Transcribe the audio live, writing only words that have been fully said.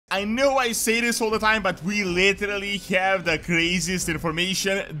I know I say this all the time, but we literally have the craziest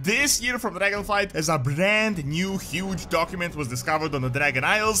information this year from Dragonflight, as a brand new huge document was discovered on the Dragon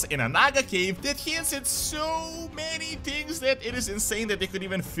Isles in a Naga cave that hints at so many things that it is insane that they could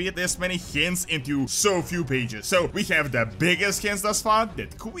even fit this many hints into so few pages. So we have the biggest hints thus far,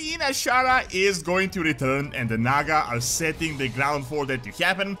 that Queen Azshara is going to return and the Naga are setting the ground for that to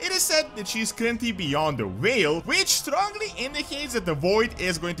happen. It is said that she's currently beyond the veil, which strongly indicates that the void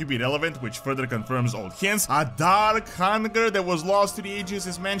is going to be relevant, which further confirms old hints. A dark hunger that was lost to the ages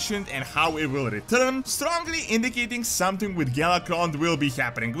is mentioned and how it will return, strongly indicating something with Galakrond will be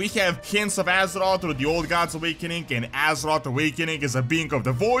happening. We have hints of Azeroth or the old gods awakening, and Azeroth awakening is a being of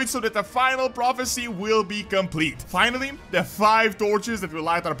the void, so that the final prophecy will be complete. Finally, the 5 torches that will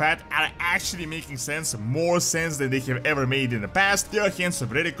light our path are actually making sense, more sense than they have ever made in the past. There are hints of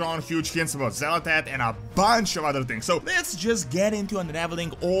Iridikron, huge hints about Xal'atath, and a bunch of other things. So let's just get into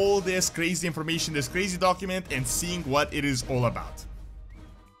unraveling all this crazy information, this crazy document, and seeing what it is all about.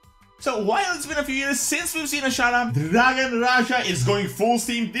 So while it's been a few years since we've seen Azshara, Dragon Raja is going full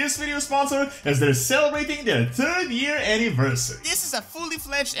steam. This video is sponsored as they're celebrating their 3rd year anniversary. This is a fully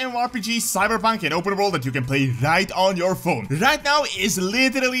fledged MMORPG, cyberpunk and open world that you can play right on your phone. Right now is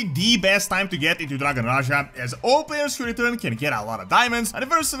literally the best time to get into Dragon Raja, as all players who return can get a lot of diamonds,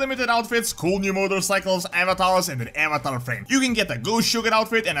 anniversary limited outfits, cool new motorcycles, avatars, and an avatar frame. You can get a Ghost Sugar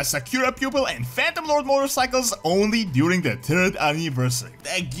outfit and a Sakura pupil and Phantom Lord motorcycles only during the 3rd anniversary.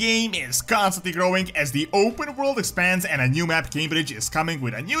 The game is constantly growing as the open world expands, and a new map Cambridge is coming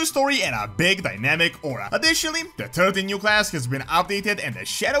with a new story and a big dynamic aura. Additionally, the 13th new class has been updated and the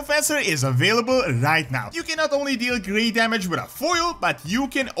Shadow Fencer is available right now. You can not only deal great damage with a foil, but you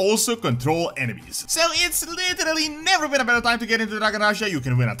can also control enemies. So it's literally never been a better time to get into Dragon Raja. You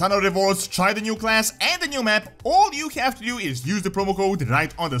can win a ton of rewards, try the new class and the new map. All you have to do is use the promo code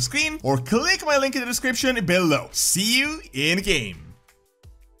right on the screen or click my link in the description below. See you in game.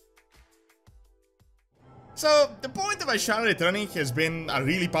 So, the point of Azshara returning has been a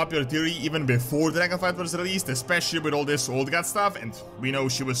really popular theory even before Dragonflight was released, especially with all this old god stuff, and we know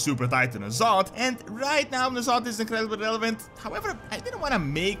she was super tied to N'Zoth, and right now N'Zoth is incredibly relevant. However, I didn't want to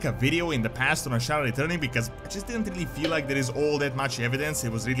make a video in the past on Azshara returning because I just didn't really feel like there is all that much evidence.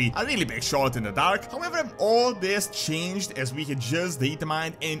 It was really a really big shot in the dark. However, all this changed as we had just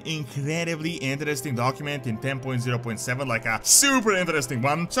datamined an incredibly interesting document in 10.0.7, like a super interesting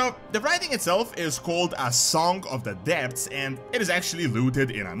one. So, the writing itself is called a Song of the Depths, and it is actually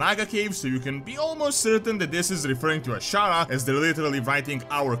looted in a Naga cave, so you can be almost certain that this is referring to Azshara, as they're literally writing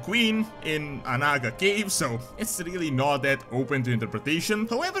our queen in a Naga cave, so it's really not that open to interpretation.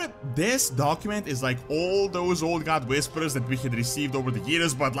 However, this document is like all those old god whispers that we had received over the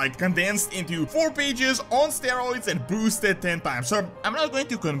years, but like condensed into 4 pages on steroids and boosted 10 times. So I'm not going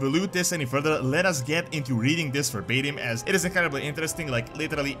to convolute this any further. Let us get into reading this verbatim, as it is incredibly interesting. Like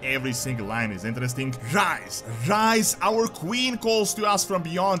literally every single line is interesting. Rise, rise, our queen calls to us from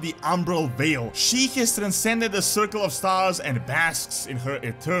beyond the umbral veil. She has transcended the circle of stars and basks in her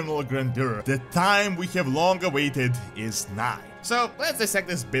eternal grandeur. The time we have long awaited is nigh. So let's dissect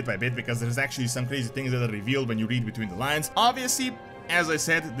this bit by bit, because there's actually some crazy things that are revealed when you read between the lines. Obviously, as I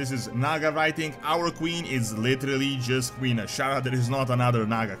said, this is Naga writing. Our queen is literally just Queen Azshara. There is not another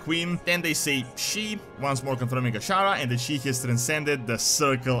Naga queen. Then they say she, once more confirming Azshara, and that she has transcended the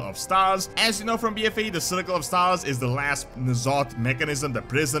Circle of Stars. As you know from BFA, the Circle of Stars is the last N'Zoth mechanism, the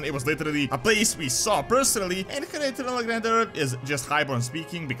prison. It was literally a place we saw personally, and her eternal grandeur is just highborn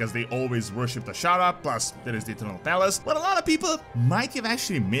speaking, because they always worshipped Azshara, plus there is the Eternal Palace. What a lot of people might have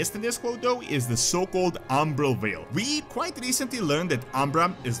actually missed in this quote though is the so-called Umbral Veil. We quite recently learned that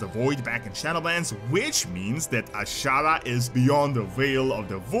Umbra is the void back in Shadowlands, which means that Azshara is beyond the veil of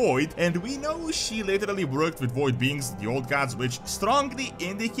the void, and we know she literally worked with void beings, the old gods, which strongly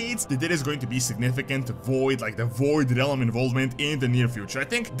indicates that there is going to be significant void, like the void realm involvement in the near future. I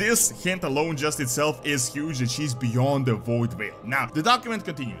think this hint alone just itself is huge, that she's beyond the void veil. Now, the document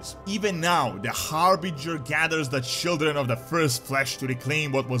continues. Even now, the Harbinger gathers the children of the first flesh to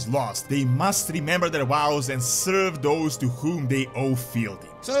reclaim what was lost. They must remember their vows and serve those to whom they owe fealty.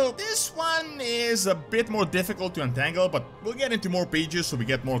 So this one is a bit more difficult to untangle, but we'll get into more pages so we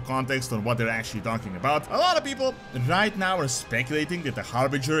get more context on what they're actually talking about. A lot of people right now are speculating that the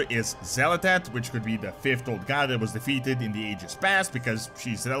Harbinger is Xal'atath, which could be the 5th old god that was defeated in the ages past, because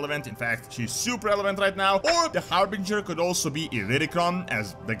she's relevant. In fact, she's super relevant right now. Or the Harbinger could also be Iridikron,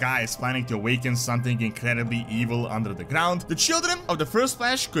 as the guy is planning to awaken something incredibly evil under the ground. The children of the first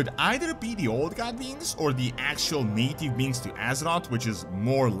flesh could either be the old god beings or the actual native beings to Azeroth, which is more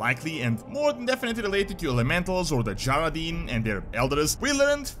more likely and more than definitely related to elementals or the Jaradin and their elders. We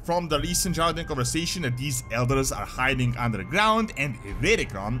learned from the recent Jaradin conversation that these elders are hiding underground, and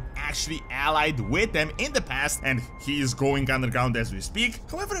Iridikron actually allied with them in the past, and he is going underground as we speak.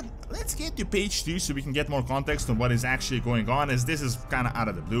 However, let's get to page 2 so we can get more context on what is actually going on, as this is kinda out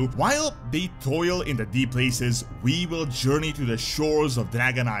of the blue. While they toil in the deep places, we will journey to the shores of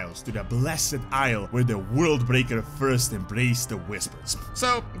Dragon Isles, to the Blessed Isle, where the Worldbreaker first embraced the Whispers.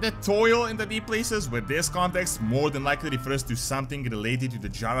 So, the toil in the deep places with this context more than likely refers to something related to the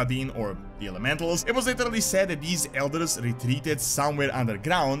Jaradin or the Elementals. It was literally said that these elders retreated somewhere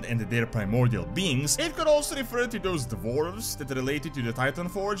underground and that they're primordial beings. It could also refer to those dwarves that are related to the Titan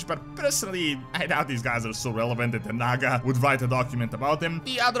Forge, but personally, I doubt these guys are so relevant that the Naga would write a document about them.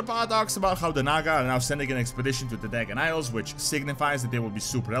 The other part talks about how the Naga are now sending an expedition to the Dragon Isles, which signifies that they will be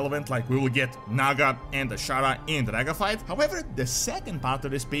super relevant, like we will get Naga and Azshara in Dragonflight. However, the second part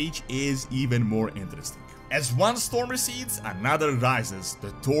of this page is even more interesting. As one storm recedes, another rises.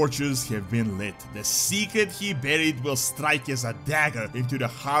 The torches have been lit. The secret he buried will strike as a dagger into the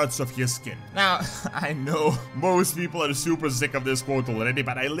hearts of his skin. Now, I know most people are super sick of this quote already,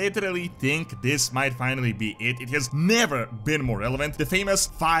 but I literally think this might finally be it. It has never been more relevant. The famous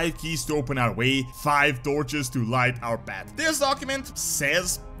 5 keys to open our way, 5 torches to light our path. This document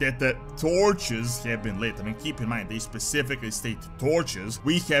says that the torches have been lit. I mean, keep in mind, they specifically state torches.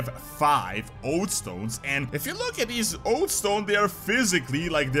 We have 5 oath stones, and if you look at these oath stones, they are physically,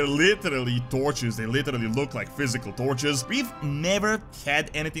 like, they're literally torches. They literally look like physical torches. We've never had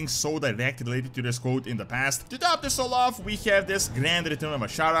anything so direct related to this quote in the past. To top this all off, we have this grand return of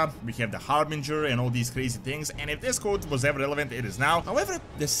Azshara, we have the Harbinger and all these crazy things, and if this quote was ever relevant, it is now. However,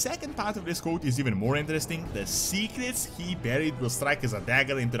 the second part of this quote is even more interesting. The secrets he buried will strike as a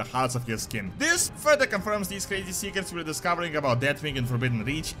dagger into the hearts of his skin. This further confirms these crazy secrets we're discovering about Deathwing and Forbidden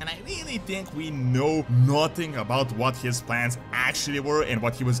Reach, and I really think we know nothing about what his plans actually were and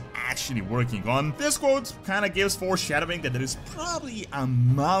what he was actually working on. This quote kind of gives foreshadowing that there is probably a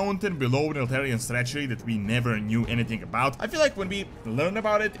mountain below Neltharian's treachery that we never knew anything about. I feel like when we learn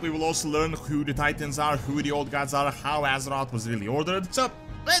about it, we will also learn who the Titans are, who the Old Gods are, how Azeroth was really ordered. So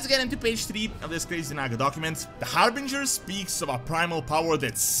let's get into page 3 of this crazy Naga document. The Harbinger speaks of a primal power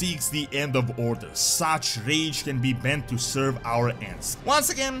that seeks the end of order. Such rage can be bent to serve our ends. Once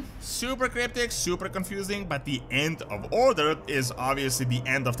again, super cryptic, super confusing, but the end of order is obviously the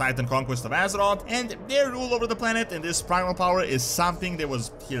end of Titan conquest of Azeroth and their rule over the planet, and this primal power is something that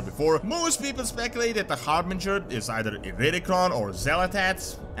was here before. Most people speculate that the Harbinger is either Iridikron or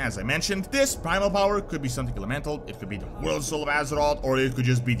Xal'atath. As I mentioned, this primal power could be something elemental, it could be the world soul of Azeroth, or it could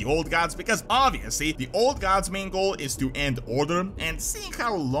just be the Old Gods, because obviously the Old Gods' main goal is to end order, and seeing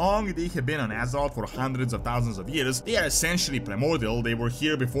how long they have been on Azeroth for hundreds of thousands of years, they are essentially primordial. They were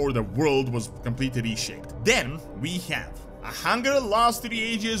here before the world was completely reshaped. Then we have a hunger lost to the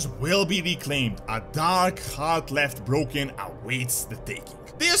ages will be reclaimed. A dark heart left broken awaits the taking.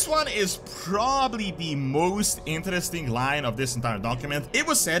 This one is probably the most interesting line of this entire document. It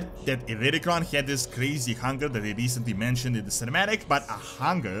was said that Iridikron had this crazy hunger that they recently mentioned in the cinematic, but a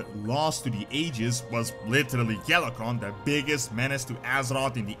hunger lost to the ages was literally Galakrond, the biggest menace to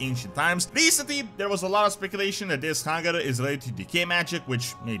Azeroth in the ancient times. Recently, there was a lot of speculation that this hunger is related to decay magic,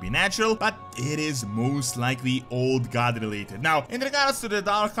 which may be natural, but it is most likely Old God related. Now, in regards to the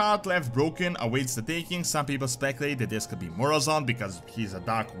dark heart left broken awaits the taking, some people speculate that this could be Morozon because he's a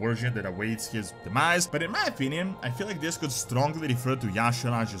dark version that awaits his demise, but in my opinion, I feel like this could strongly refer to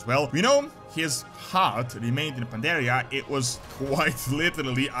Y'Shaarj as well. We know his heart remained in Pandaria. It was quite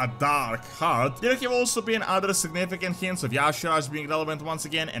literally a dark heart. There have also been other significant hints of Y'Shaarj being relevant once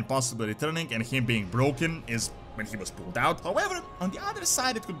again and possibly returning, and him being broken is when he was pulled out. However, on the other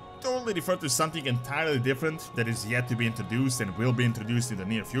side, it could totally refer to something entirely different that is yet to be introduced and will be introduced in the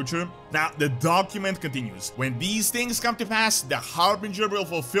near future. Now, the document continues. When these things come to pass, the Harbinger will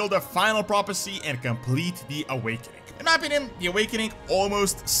fulfill the final prophecy and complete the awakening. In my opinion, the awakening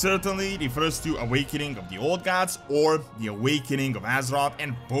almost certainly refers to awakening of the Old Gods or the awakening of Azeroth,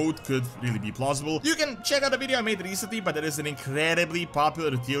 and both could really be plausible. You can check out a video I made recently, but there is an incredibly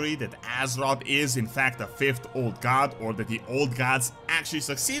popular theory that Azeroth is in fact a 5th Old God, or that the Old Gods actually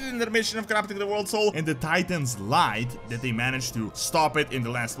succeeded in their mission of corrupting the World Soul, and the Titans lied that they managed to stop it in the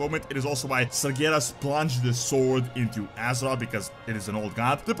last moment. It is also why Sargeras plunged the sword into Azeroth, because it is an Old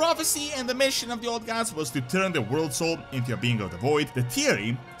God. The prophecy and the mission of the Old Gods was to turn the World Soul transformable into a being of the void. The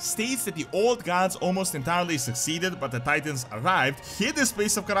theory states that the old gods almost entirely succeeded, but the Titans arrived, hid this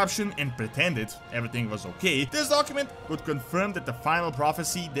place of corruption, and pretended everything was okay. This document would confirm that the final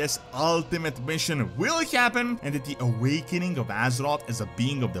prophecy, this ultimate mission, will happen, and that the awakening of Azeroth as a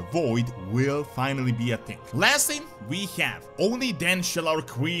being of the void will finally be a thing. Lastly, we have, only then shall our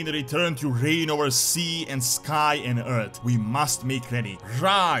queen return to reign over sea and sky and earth. We must make ready.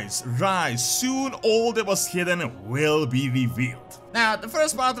 Rise, rise, soon all that was hidden will be revealed. Now, the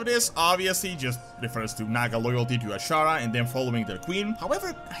first part of this obviously just refers to Naga loyalty to Azshara and them following their queen.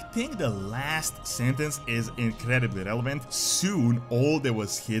 However, I think the last sentence is incredibly relevant. Soon, all that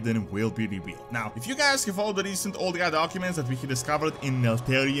was hidden will be revealed. Now, if you guys have followed the recent Old God documents that we have discovered in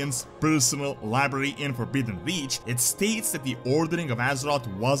Neltharian's personal library in Forbidden Reach, it states that the ordering of Azeroth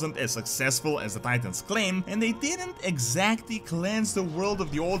wasn't as successful as the Titans claim, and they didn't exactly cleanse the world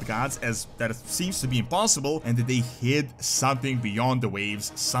of the Old Gods, as that seems to be impossible, and that they hid something beyond the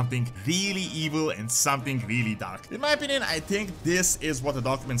waves, something really evil and something really dark. In my opinion, I think this is what the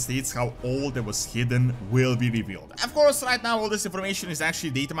document states, how all that was hidden will be revealed. Of course, right now all this information is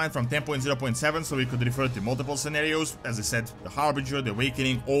actually datamined from 10.0.7, so we could refer to multiple scenarios. As I said, the Harbinger, the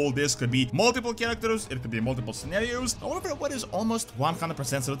Awakening, all this could be multiple characters, it could be multiple scenarios. However, what is almost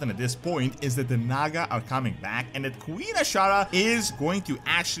 100% certain at this point is that the Naga are coming back, and that Queen Azshara is going to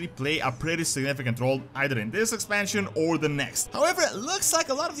actually play a pretty significant role either in this expansion or the next. However, it looks like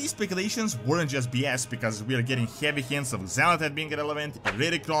a lot of these speculations weren't just BS, because we are getting heavy hints of Xal'atath being relevant,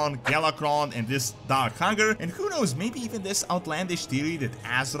 Iridikron, Galakrond, and this Dark Hunger, and who knows, maybe even this outlandish theory that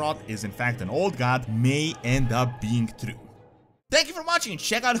Azeroth is in fact an old god may end up being true. Thank you for watching.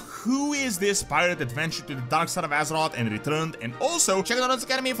 Check out who is this pirate that ventured to the dark side of Azeroth and returned, and also check out Doronsmovies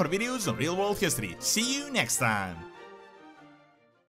Academy for videos on real world history. See you next time.